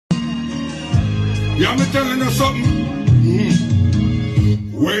Yeah, me telling you something.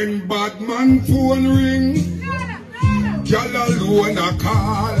 When bad man phone ring, girl alone a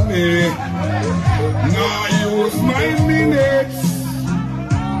call me. Now use my minutes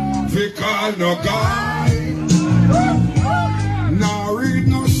fi call no guy. Now read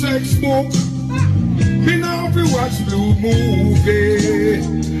no sex book. Me now fi watch blue movie.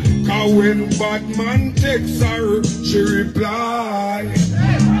 Cause when bad man texts her, she reply.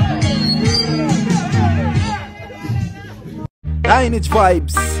 Lineage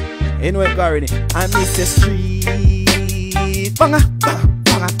vibes. Anyway, Garrini. I miss the street. Banger, banger,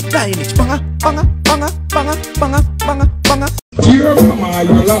 banger. Lineage, banger, banger, banger, banger, banger, banger, banger. Here come all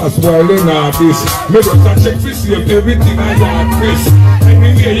your last while in office. Me just a check for see if everything I got Chris.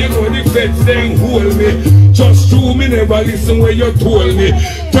 Anyway, you know the feds then hold me. Just true, me never listen when you told me.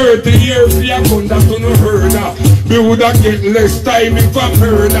 30 years for your gun that you no heard of. Me woulda get less time if I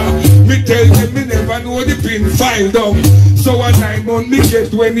heard of. Me tell them me never know the pin file down. So a 9 month me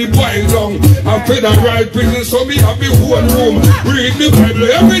get when he boil down. A federal prison so me have me whole room. Read me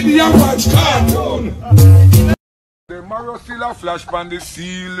Bible every day I watch cartoon. The marrow still a flash on the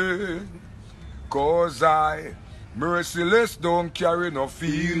ceiling. Cause I, merciless, don't carry no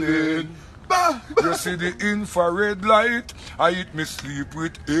feeling. You see the infrared light, I eat me sleep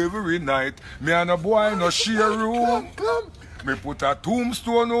with every night. Me and a boy no share room. Me put a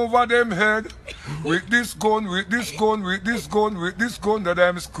tombstone over them head. With this gun, with this gun, with this gun, with this gun that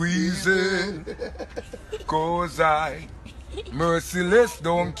I'm squeezing. Cause I, merciless,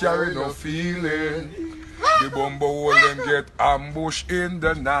 don't carry no feeling. The bumbo hole them get ambushed in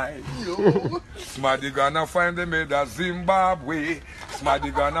the night. Smaddy gonna find them in the Zimbabwe.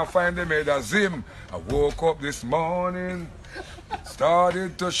 Smaddy gonna find them in the Zim. I woke up this morning,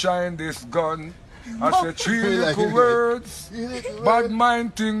 started to shine this gun. I said 3 little words, bad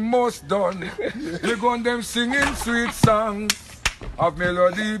mind thing most done. The gun them singing sweet songs of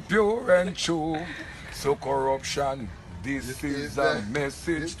melody pure and true. So corruption, this is a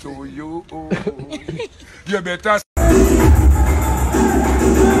message to you. You better.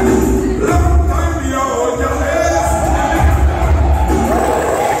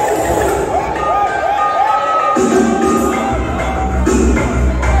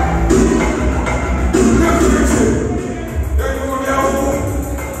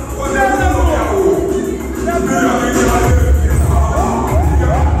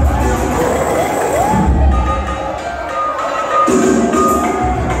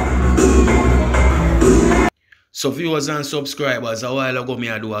 So viewers and subscribers, a while ago me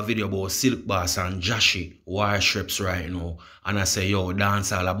I do a video about Silk Boss and Joshy warships right now. And I say, yo,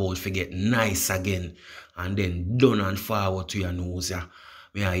 dancehall about to get nice again. And then done and forward to your news, yeah.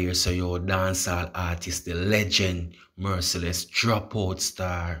 Me I hear say, yo, dancehall artist, the legend, Merciless, dropout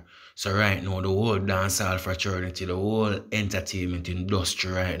star. So right now, the whole dancehall fraternity, the whole entertainment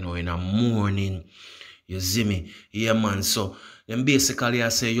industry right now in a mourning. You see me? Yeah, man. So then basically I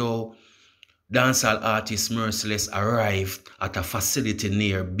say, yo, dancehall artist Merciless arrived at a facility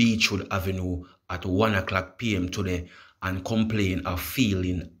near Beechwood Avenue at 1:00 p.m. today and complained of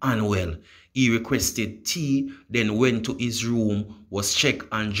feeling unwell. He requested tea, then went to his room, was checked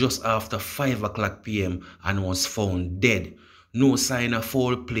and just after 5:00 p.m. and was found dead. No sign of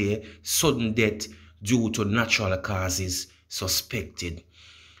foul play, sudden death due to natural causes suspected.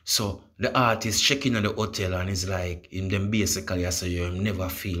 So the artist checking at the hotel and is like, him them basically I say, you never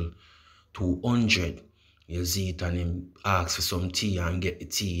feel 200. You see it and him ask for some tea and get the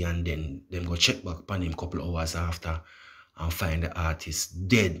tea and then them go check back upon him couple hours after and find the artist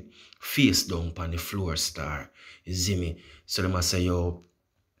dead, face down on the floor star. You see me? So them I say, yo,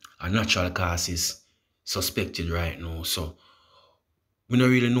 a natural cause is suspected right now. So we don't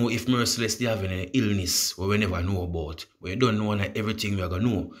really know if Merciless they having any illness where we never know about. We don't know everything we are gonna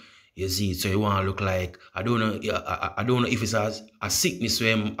know. You see, so you want to look like, I don't know if it's a sickness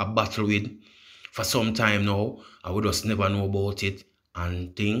where I'm a battle with for some time now. I would just never know about it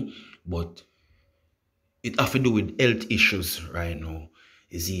and thing. But it have to do with health issues right now.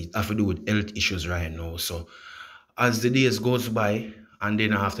 You see, it have to do with health issues right now. So as the days goes by, and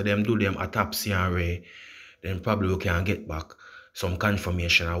then after them do them autopsy and ray, then probably we can get back some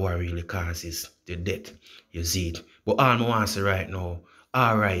confirmation of what really causes the death. You see it. But all I want to say right now,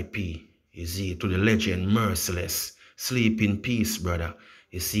 R.I.P. You see, to the legend Merciless. Sleep in peace, brother.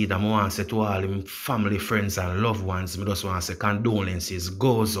 You see, that I want to say to all him family, friends, and loved ones, I just want to say condolences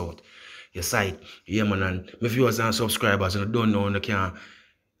goes out. You see, yeah, man, and my viewers and subscribers, you don't know, you can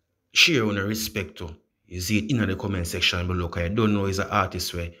share on the respect to. You see it in the comment section below, because you don't know he's an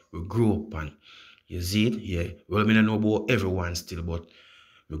artist where we grew up on. You see it? Yeah. Well, I don't know about everyone still, but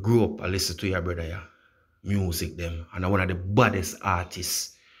I grew up, I listen to your brother, yeah, music them, and I'm one of the baddest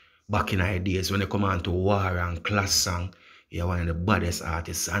artists back in the days when they come on to war and class song. You're one of the baddest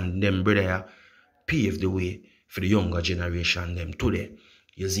artists, and them brother yeah, paved the way for the younger generation them today.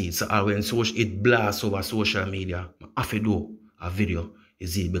 You see, so when it blasts over social media, I have to do a video, you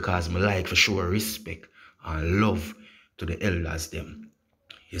see, because I like for show respect and love to the elders them.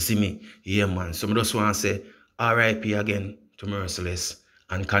 You see me? Yeah, man. So I just want to say R.I.P. again to Merciless,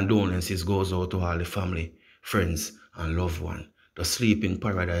 and condolences goes out to all the family, friends, and loved one. The sleep in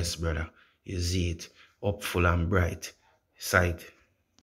paradise, brother. You see it, hopeful and bright. Sight.